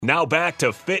Now back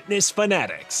to Fitness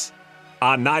Fanatics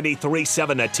on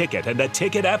 93.7 The Ticket and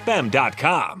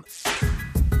theticketfm.com.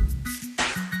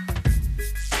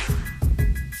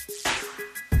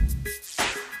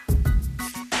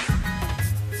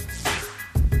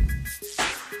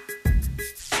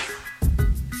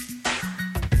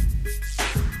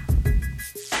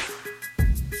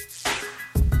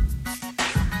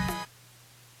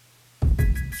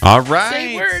 All right.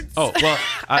 Say words. Oh, well,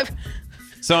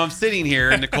 so I'm sitting here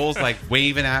and Nicole's like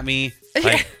waving at me.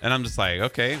 Like, and I'm just like,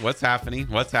 okay, what's happening?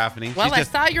 What's happening? Well, I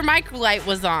saw your mic light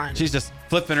was on. She's just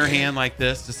flipping her hand like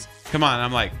this. Just come on.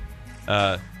 I'm like,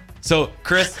 so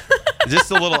Chris, just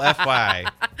a little FYI.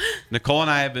 Nicole and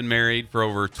I have been married for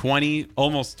over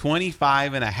almost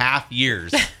 25 and a half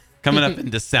years. Coming up in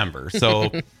December.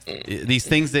 So these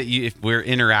things that if we're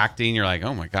interacting, you're like,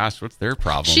 oh my gosh, what's their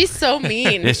problem? She's so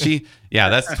mean. Is she? Yeah,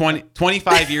 that's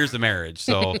 25 years of marriage.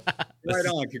 So right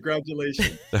on.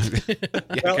 Congratulations. Yeah,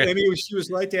 well, Amy, she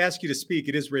was right to ask you to speak.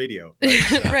 It is radio.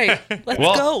 Right. Let's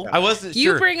go. I wasn't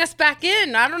sure. You bring us back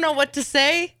in. I don't know what to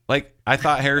say. Like, I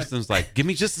thought Harrison's like, give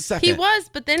me just a second. He was,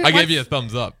 but then I gave you a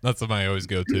thumbs up. That's what I always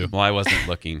go to. Well, I wasn't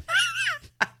looking.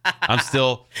 I'm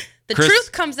still. The Chris,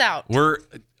 truth comes out.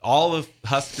 All of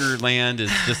Husker land is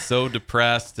just so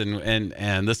depressed,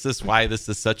 and this is why this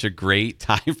is such a great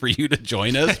time for you to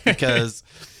join us, because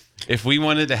if we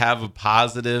wanted to have a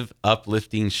positive,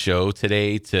 uplifting show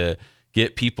today to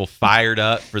get people fired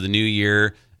up for the new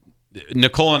year,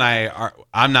 Nicole and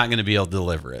I'm not going to be able to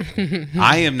deliver it.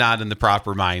 I am not in the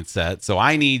proper mindset, so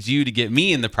I need you to get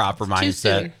me in the proper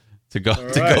mindset to go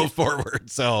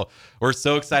forward. So we're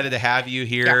so excited to have you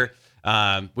here. Yeah.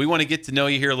 We want to get to know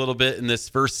you here a little bit in this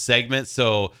first segment.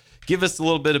 So give us a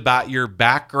little bit about your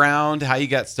background, how you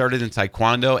got started in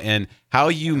Taekwondo, and how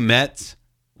you met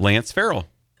Lance Farrell.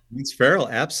 Lance Farrell,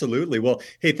 absolutely. Well,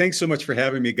 hey, thanks so much for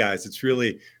having me, guys. It's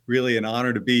really, really an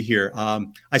honor to be here.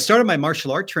 I started my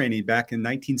martial art training back in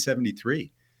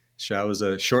 1973. So I was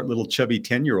a short little chubby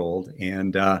 10-year-old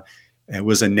and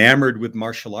was enamored with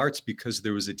martial arts because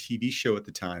there was a TV show at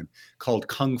the time called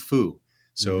Kung Fu.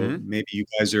 So maybe you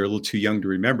guys are a little too young to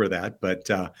remember that, but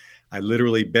I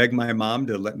literally begged my mom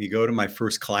to let me go to my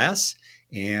first class,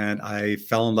 and I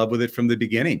fell in love with it from the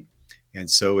beginning. And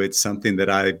so it's something that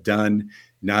I've done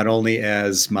not only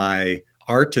as my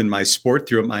art and my sport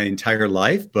throughout my entire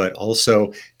life, but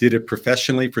also did it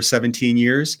professionally for 17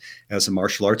 years as a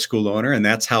martial arts school owner. And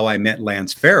that's how I met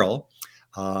Lance Farrell.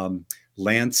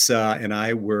 Lance and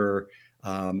I were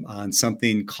on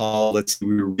something called,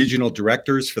 we were regional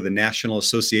directors for the National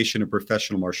Association of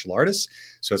Professional Martial Artists.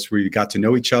 So that's where we got to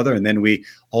know each other. And then we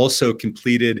also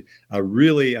completed a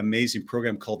really amazing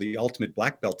program called the Ultimate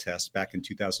Black Belt Test back in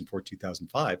 2004,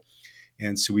 2005.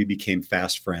 And so we became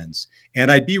fast friends.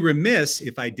 And I'd be remiss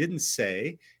if I didn't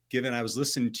say, given I was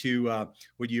listening to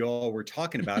what you all were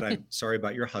talking about, I'm sorry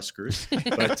about your Huskers,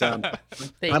 but I'm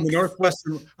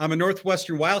a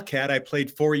Northwestern Wildcat. I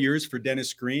played 4 years for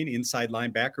Dennis Green, inside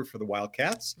linebacker for the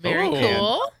Wildcats. Very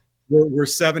cool. We're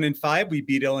 7-5. We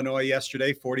beat Illinois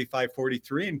yesterday,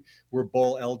 45-43, and we're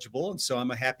bowl eligible. And so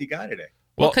I'm a happy guy today.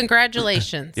 Well,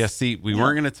 congratulations. Yeah, see, we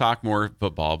weren't going to talk more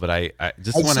football, but I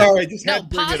just want to. Sorry, I just had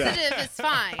to bring it up. Positive is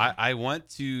fine. I want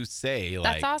to say,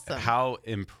 that's awesome. How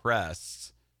impressed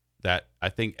that I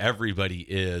think everybody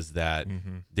is that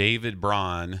David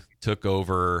Braun took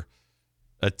over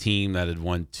a team that had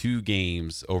won 2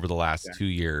 games over the last 2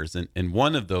 years. And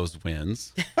one of those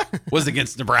wins was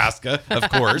against Nebraska, of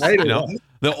course.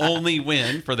 The only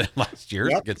win for them last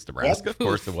year against Nebraska. Of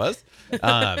course it was.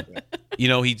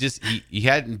 He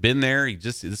hadn't been there.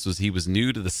 He was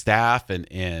new to the staff,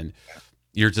 and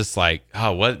you're just like,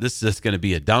 oh, what? This is just going to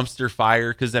be a dumpster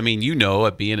fire. Because, I mean,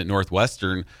 at being at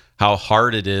Northwestern, how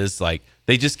hard it is. Like,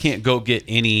 they just can't go get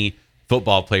any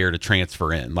football player to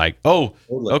transfer in. Like, oh,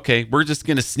 okay, we're just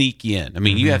going to sneak you in. I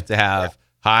mean, you have to have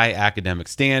high academic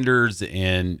standards,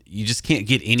 and you just can't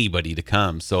get anybody to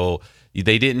come. So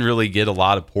they didn't really get a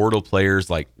lot of portal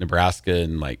players like Nebraska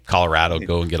and like Colorado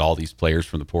go and get all these players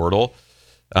from the portal.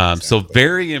 So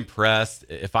very impressed.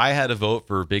 If I had to vote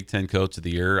for Big Ten Coach of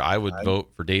the Year, I would vote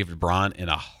for David Braun in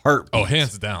a heartbeat. Oh,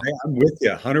 hands down. I'm with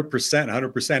you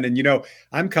 100%. And,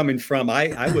 I'm coming from,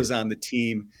 I was on the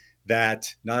team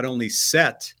that not only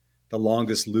set the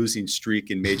longest losing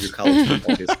streak in major college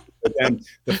football history, but then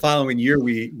the following year,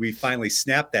 we finally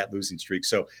snapped that losing streak.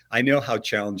 So I know how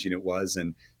challenging it was,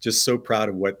 and just so proud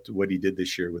of what he did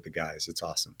this year with the guys. It's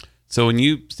awesome. So when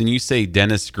you say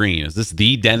Dennis Green, is this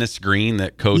the Dennis Green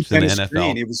that coached in the NFL?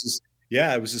 Green. It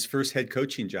was his first head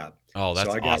coaching job. Oh, that's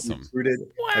awesome. Recruited.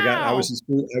 Wow. I was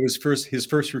his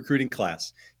first recruiting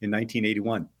class in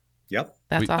 1981. Yep.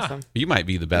 That's awesome. You might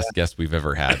be the best guest we've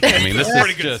ever had. I mean, this is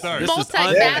Pretty good just start. this is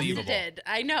unbelievable. Multifaceted.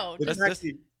 I know. In That's fact, just-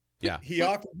 he, Yeah. he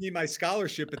offered me my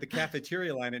scholarship at the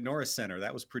cafeteria line at Norris Center.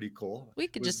 That was pretty cool. We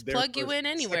could Was just there plug you for in a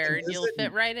anywhere second and you'll visit,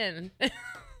 fit right in. That's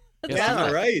Yeah,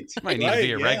 Yeah, right. Might need to right,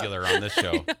 be a yeah. regular on this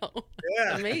show.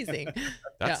 Yeah. Amazing.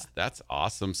 That's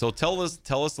awesome. So tell us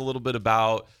a little bit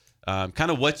about kind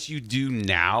of what you do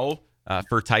now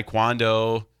for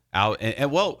Taekwondo out and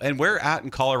where at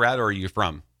in Colorado are you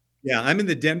from? Yeah, I'm in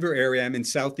the Denver area. I'm in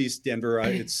Southeast Denver.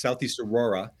 It's Southeast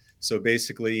Aurora. So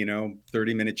basically,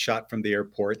 30-minute shot from the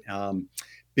airport.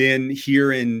 Been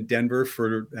here in Denver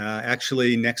for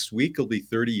actually next week will be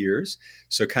 30 years.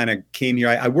 So kind of came here.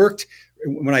 I worked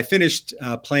when I finished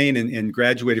playing and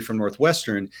graduated from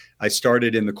Northwestern. I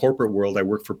started in the corporate world. I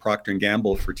worked for Procter &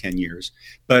 Gamble for 10 years,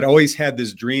 but always had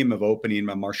this dream of opening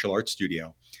my martial arts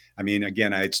studio. I mean,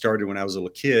 again, I had started when I was a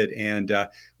little kid. And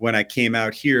when I came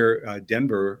out here,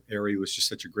 Denver area was just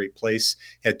such a great place.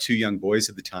 Had 2 young boys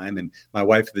at the time. And my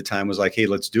wife at the time was like, hey,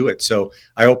 let's do it. So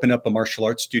I opened up a martial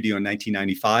arts studio in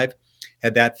 1995.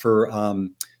 Had that for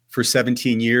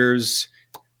 17 years.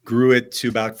 Grew it to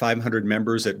about 500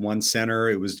 members at one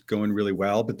center. It was going really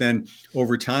well. But then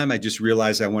over time, I just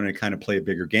realized I wanted to kind of play a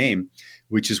bigger game,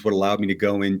 which is what allowed me to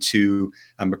go into,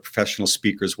 I'm a professional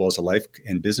speaker as well as a life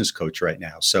and business coach right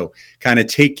now. So kind of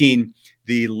taking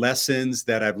the lessons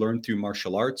that I've learned through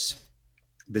martial arts,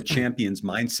 the champion's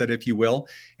mindset, if you will,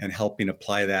 and helping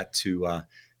apply that to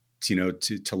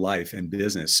life and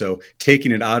business. So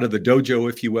taking it out of the dojo,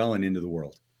 if you will, and into the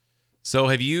world. So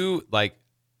have you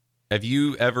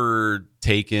ever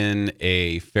taken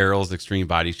a Farrell's Extreme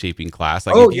Body Shaping class?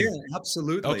 Like, Oh yeah,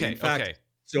 absolutely. Okay. In fact, Okay.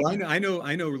 so I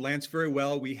know Lance very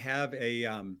well. We have a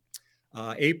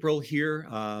April here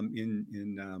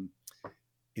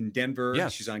in Denver.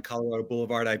 Yes. She's on Colorado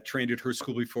Boulevard. I've trained at her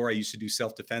school before. I used to do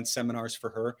self-defense seminars for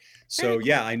her. So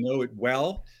yeah, I know it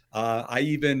well. I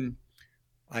even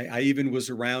was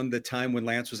around the time when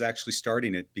Lance was actually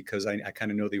starting it because I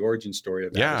kind of know the origin story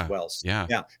of that as well. So, Yeah.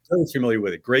 very familiar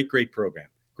with it. Great program.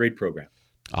 Great program.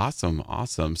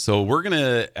 Awesome. So we're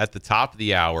gonna at the top of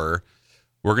the hour,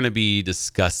 we're gonna be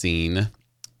discussing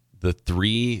the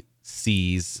 3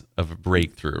 C's of a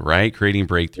breakthrough, right? Creating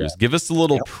breakthroughs. Yeah. Give us a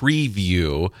little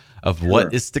preview of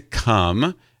what is to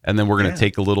come, and then we're gonna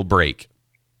take a little break.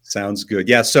 Sounds good.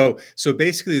 Yeah. So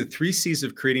basically the 3 C's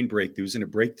of creating breakthroughs, and a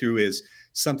breakthrough is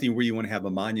something where you want to have a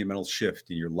monumental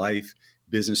shift in your life,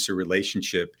 business, or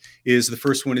relationship. Is the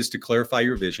first one is to clarify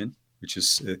your vision, which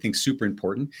is, I think, super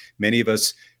important. Many of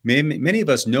us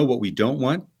know what we don't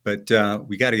want, but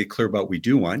we got to get clear about what we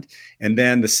do want. And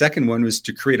then the second one was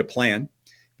to create a plan,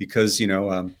 because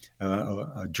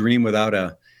a dream without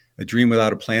a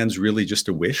plan is really just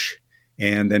a wish.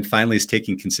 And then finally is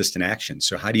taking consistent action.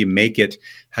 So how do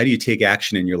you take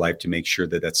action in your life to make sure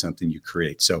that that's something you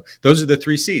create? So those are the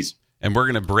 3 C's. And we're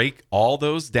gonna break all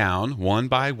those down one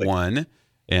by one.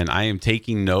 And I am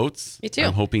taking notes. Me too.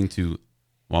 I'm hoping to.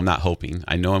 Well, I'm not hoping.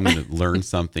 I know I'm going to learn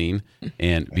something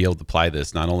and be able to apply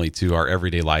this not only to our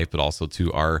everyday life, but also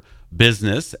to our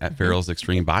business at Farrell's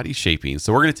Extreme Body Shaping.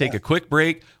 So we're going to take a quick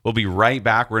break. We'll be right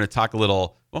back. We're going to talk a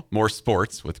little more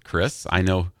sports with Chris. I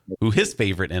know who his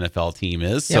favorite NFL team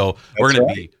is. So we're going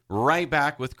to be right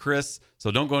back with Chris.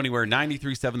 So don't go anywhere.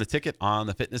 93.7 The Ticket on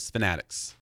the Fitness Fanatics.